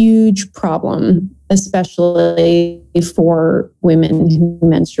huge problem, especially for women who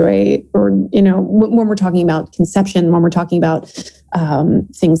menstruate, or, when we're talking about conception, when we're talking about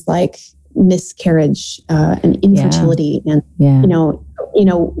things like miscarriage and infertility and,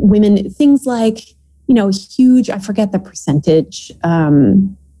 women, things like, huge, I forget the percentage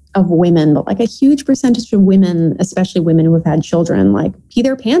of women, but like a huge percentage of women, especially women who have had children, like pee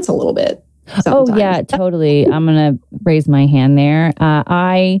their pants a little bit. Sometimes. Oh, yeah, totally. I'm going to raise my hand there.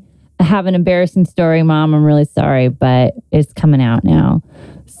 I have an embarrassing story, Mom. I'm really sorry, but it's coming out now.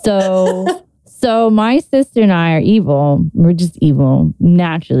 So So my sister and I are evil. We're just evil,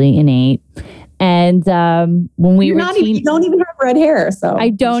 naturally innate. And when we were you don't even have red hair. So I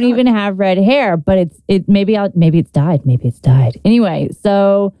don't even have red hair, but maybe it's dyed. Maybe it's dyed. Anyway,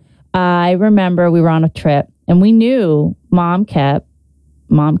 so I remember we were on a trip and we knew mom kept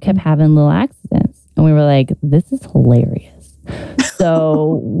having little accidents. And we were like, this is hilarious.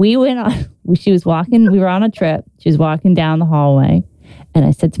 So we went on, we were on a trip. She was walking down the hallway. And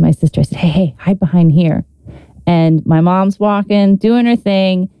I said to my sister, I said, hey, hide behind here. And my mom's walking, doing her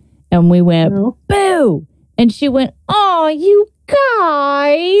thing. And we went, boo. And she went, oh, you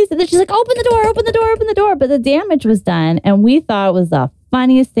guys. And then she's like, open the door, open the door, open the door. But the damage was done. And we thought it was the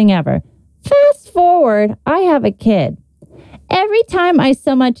funniest thing ever. Fast forward, I have a kid. Every time I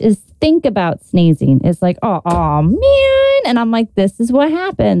so much as think about sneezing, it's like, oh man. And I'm like, this is what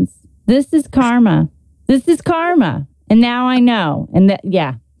happens. This is karma. This is karma. And now I know. And that,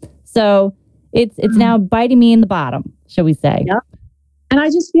 yeah. So it's now biting me in the bottom, shall we say. Yep. And I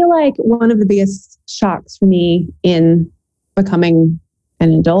just feel like one of the biggest shocks for me in becoming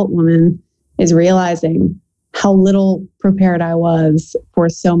an adult woman is realizing how little prepared I was for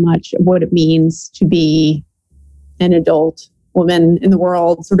so much of what it means to be an adult woman in the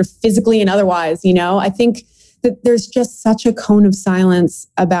world, sort of physically and otherwise. You know, I think that there's just such a cone of silence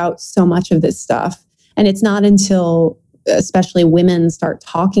about so much of this stuff. And it's not until especially women start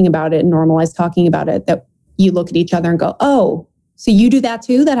talking about it and normalize talking about it that you look at each other and go, oh, so you do that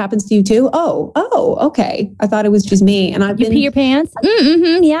too? That happens to you too? Oh, okay. I thought it was just me. And you pee your pants?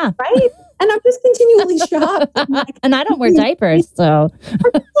 Yeah. Right? And I'm just continually shocked. And I don't wear diapers, so. I'm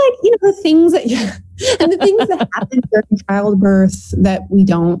just like, the things that happen during childbirth that we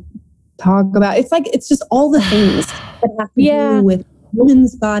don't talk about. It's like, it's just all the things that have to do with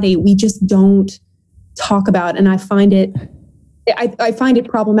women's body. We just don't talk about. And I find it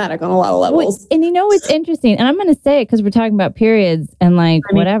problematic on a lot of levels. And it's interesting. And I'm going to say it because we're talking about periods and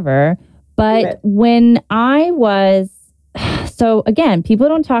whatever. But when I was, so again, people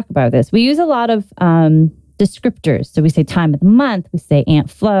don't talk about this. We use a lot of descriptors. So we say time of the month. We say Aunt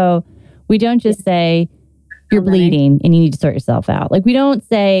Flo. We don't just say you're bleeding and you need to sort yourself out. Like we don't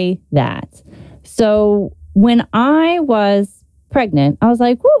say that. So when I was pregnant, I was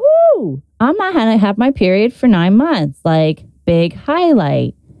like, woohoo, I'm not going to have my period for 9 months. Like, big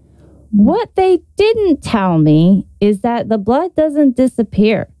highlight. What they didn't tell me is that the blood doesn't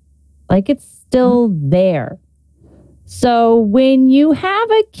disappear. Like it's still there. So when you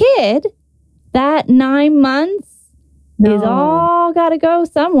have a kid, that 9 months is all got to go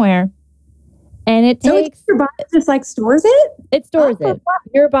somewhere. And it takes... your body just stores it? It stores it.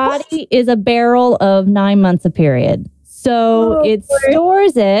 Your body is a barrel of 9 months of period. So it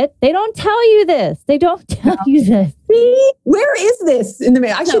stores it. They don't tell you this. They don't tell you this. See? Where is this in the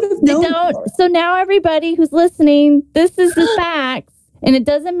mail? I should have known. They don't. So now everybody who's listening, this is the facts. And it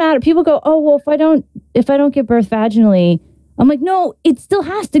doesn't matter. People go, oh, well, if I don't give birth vaginally, I'm like, no, it still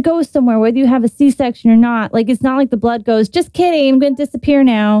has to go somewhere, whether you have a C-section or not. Like, it's not like the blood goes, just kidding, I'm going to disappear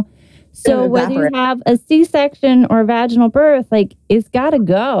now. So whether you have a C-section or a vaginal birth, like, it's got to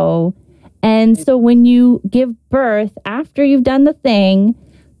go. And so when you give birth, after you've done the thing,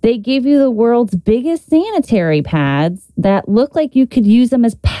 they give you the world's biggest sanitary pads that look like you could use them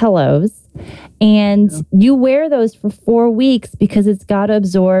as pillows. And you wear those for 4 weeks because it's got to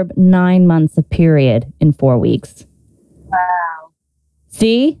absorb 9 months of period in 4 weeks. Wow.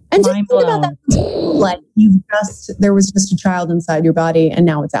 See? And just think about that. Like there was just a child inside your body and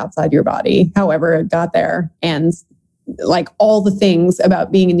now it's outside your body, however it got there. And like all the things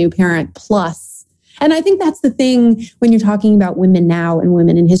about being a new parent plus. And I think that's the thing when you're talking about women now and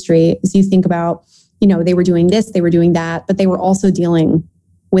women in history is you think about, they were doing this, they were doing that, but they were also dealing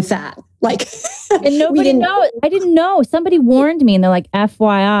with that. Like, and nobody knows. I didn't know. Somebody warned me and they're like,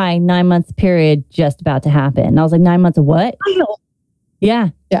 FYI, 9 months period just about to happen. And I was like, 9 months of what? Yeah.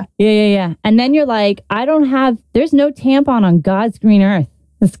 And then you're like, there's no tampon on God's green earth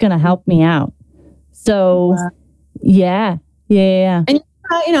that's going to help me out. So yeah. And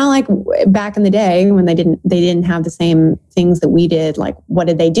like back in the day when they didn't have the same things that we did, like what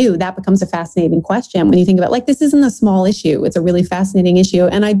did they do? That becomes a fascinating question when you think about like, this isn't a small issue. It's a really fascinating issue.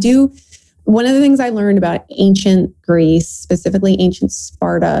 And one of the things I learned about ancient Greece, specifically ancient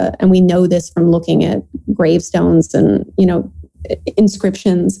Sparta, and we know this from looking at gravestones and,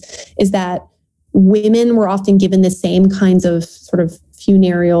 inscriptions, is that women were often given the same kinds of sort of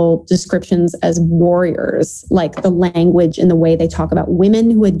funereal descriptions as warriors, like the language and the way they talk about women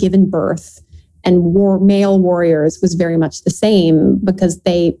who had given birth and male warriors was very much the same because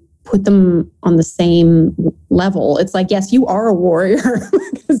they put them on the same level. It's like, yes, you are a warrior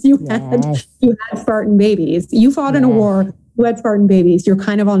because you had Spartan babies. You fought in a war, you had Spartan babies. You're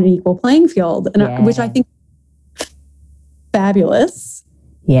kind of on an equal playing field, and which I think fabulous.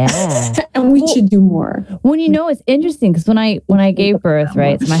 Yeah. And we should do more. Well, it's interesting because when I gave birth,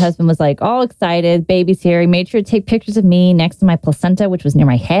 right, so my husband was like all excited, baby's here. He made sure to take pictures of me next to my placenta, which was near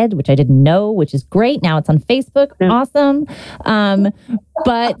my head, which I didn't know, which is great. Now it's on Facebook. Yeah. Awesome.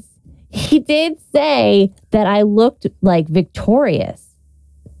 But he did say that I looked like victorious.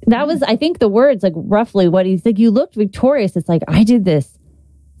 That was, I think, the words, like roughly what he's like, you looked victorious. It's like, I did this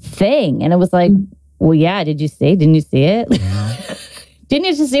thing. And it was like, well, yeah, didn't you see it? Didn't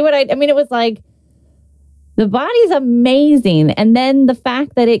you just see what I mean, it was like, the body's amazing. And then the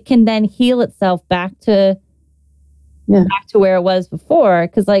fact that it can then heal itself back to where it was before.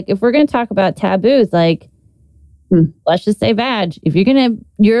 Because like, if we're going to talk about taboos, like, let's just say vag. If you're going to,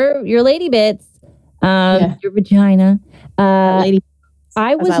 your lady bits, your vagina, lady.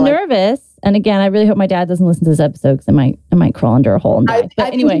 I was nervous. And again, I really hope my dad doesn't listen to this episode because I might crawl under a hole and die.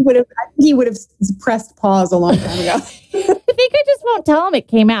 But anyway, I think he would have pressed pause a long time ago. I think I just won't tell him it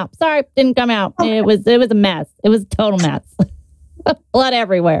came out. Sorry, didn't come out. It was a mess. It was a total mess. Blood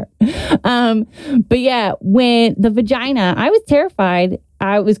everywhere. But yeah, when the vagina, I was terrified.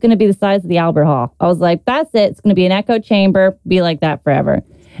 I was going to be the size of the Albert Hall. I was like, that's it. It's going to be an echo chamber. Be like that forever.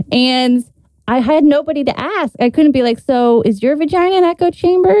 And I had nobody to ask. I couldn't be like, so is your vagina an echo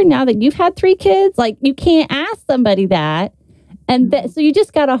chamber now that you've had 3 kids? Like, you can't ask somebody that. And so you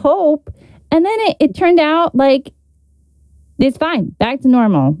just got to hope. And then it turned out like, it's fine. Back to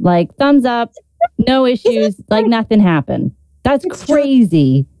normal. Like, thumbs up, no issues, like nothing happened. That's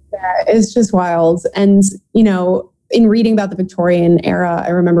crazy. Yeah, it's just wild. And, in reading about the Victorian era,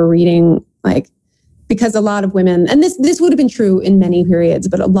 I remember reading like, because a lot of women, and this would have been true in many periods,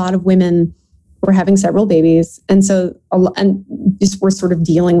 but a lot of women were having several babies. And so, and just were sort of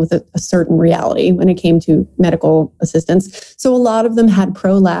dealing with a certain reality when it came to medical assistance. So a lot of them had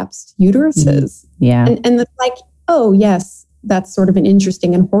prolapsed uteruses. Yeah. And it's like, oh yes, that's sort of an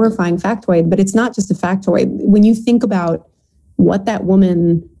interesting and horrifying factoid, but it's not just a factoid. When you think about what that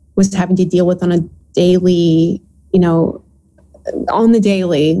woman was having to deal with on a daily, on the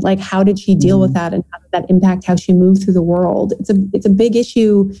daily, like how did she deal with that, and how did that impact how she moved through the world? It's a big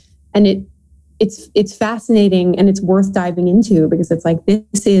issue, and it's fascinating, and it's worth diving into, because it's like,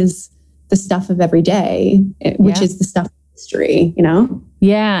 this is the stuff of every day, which is the stuff of history,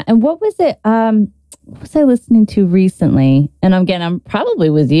 Yeah. And what was it? What was I listening to recently? And again, I'm probably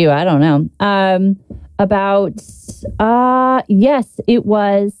with you. I don't know. About yes, it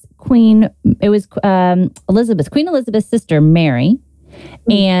was Queen Elizabeth's sister, Mary.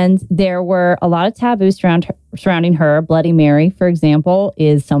 And there were a lot of taboos surrounding her. Bloody Mary, for example,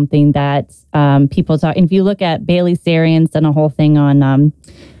 is something that people talk. And if you look at Bailey Sarian's done a whole thing on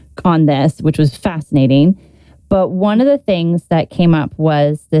this, which was fascinating. But one of the things that came up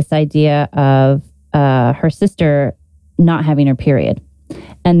was this idea of her sister not having her period.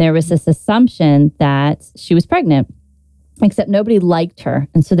 And there was this assumption that she was pregnant, except nobody liked her.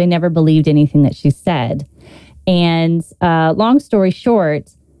 And so they never believed anything that she said. And long story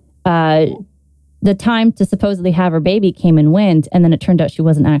short, the time to supposedly have her baby came and went, and then it turned out she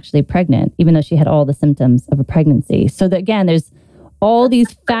wasn't actually pregnant, even though she had all the symptoms of a pregnancy. So that, again, there's all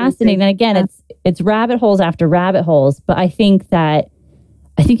these fascinating, and again, it's rabbit holes after rabbit holes. But I think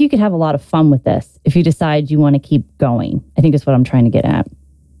you could have a lot of fun with this if you decide you want to keep going. I think that's what I'm trying to get at.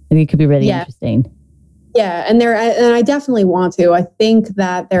 I think it could be really interesting. Yeah, and I definitely want to. I think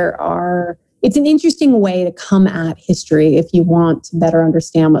that it's an interesting way to come at history if you want to better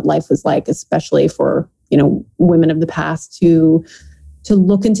understand what life was like, especially for, women of the past to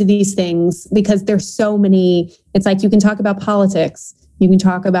look into these things, because there's so many. It's like, you can talk about politics, you can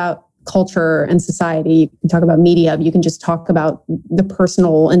talk about culture and society, you can talk about media, you can just talk about the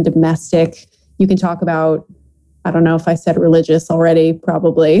personal and domestic, you can talk about, I don't know if I said religious already,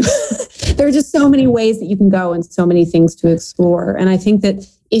 probably. There are just so many ways that you can go and so many things to explore. And I think that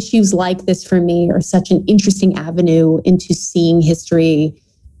issues like this for me are such an interesting avenue into seeing history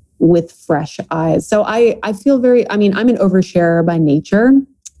with fresh eyes. So I feel I'm an oversharer by nature.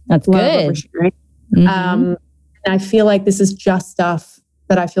 That's good. Oversharing. And I feel like this is just stuff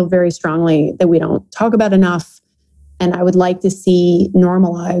that I feel very strongly that we don't talk about enough. And I would like to see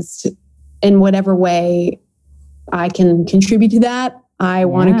normalized in whatever way I can contribute to that. I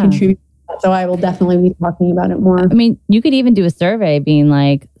want to contribute. So I will definitely be talking about it more. I mean, you could even do a survey being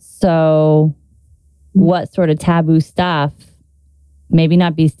like, so what sort of taboo stuff, maybe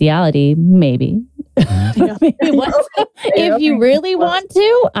not bestiality, maybe, If you really want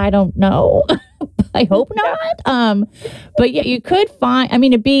to, I don't know. I hope not. But yeah, you could find, I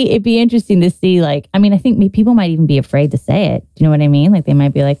mean, it'd be interesting to see, like, I mean, I think people might even be afraid to say it. Do you know what I mean? Like, they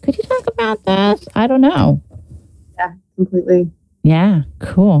might be like, could you talk about this? I don't know. Yeah, completely. Yeah,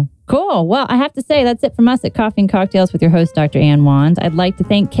 cool. Well, I have to say, that's it from us at Coffee and Cocktails with your host, Dr. Ann Wand. I'd like to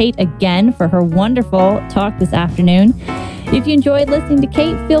thank Kate again for her wonderful talk this afternoon. If you enjoyed listening to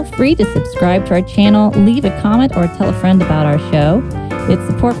Kate, feel free to subscribe to our channel, leave a comment, or tell a friend about our show. It's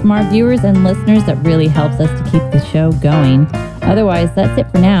support from our viewers and listeners that really helps us to keep the show going. Otherwise, that's it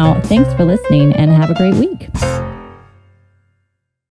for now. Thanks for listening and have a great week.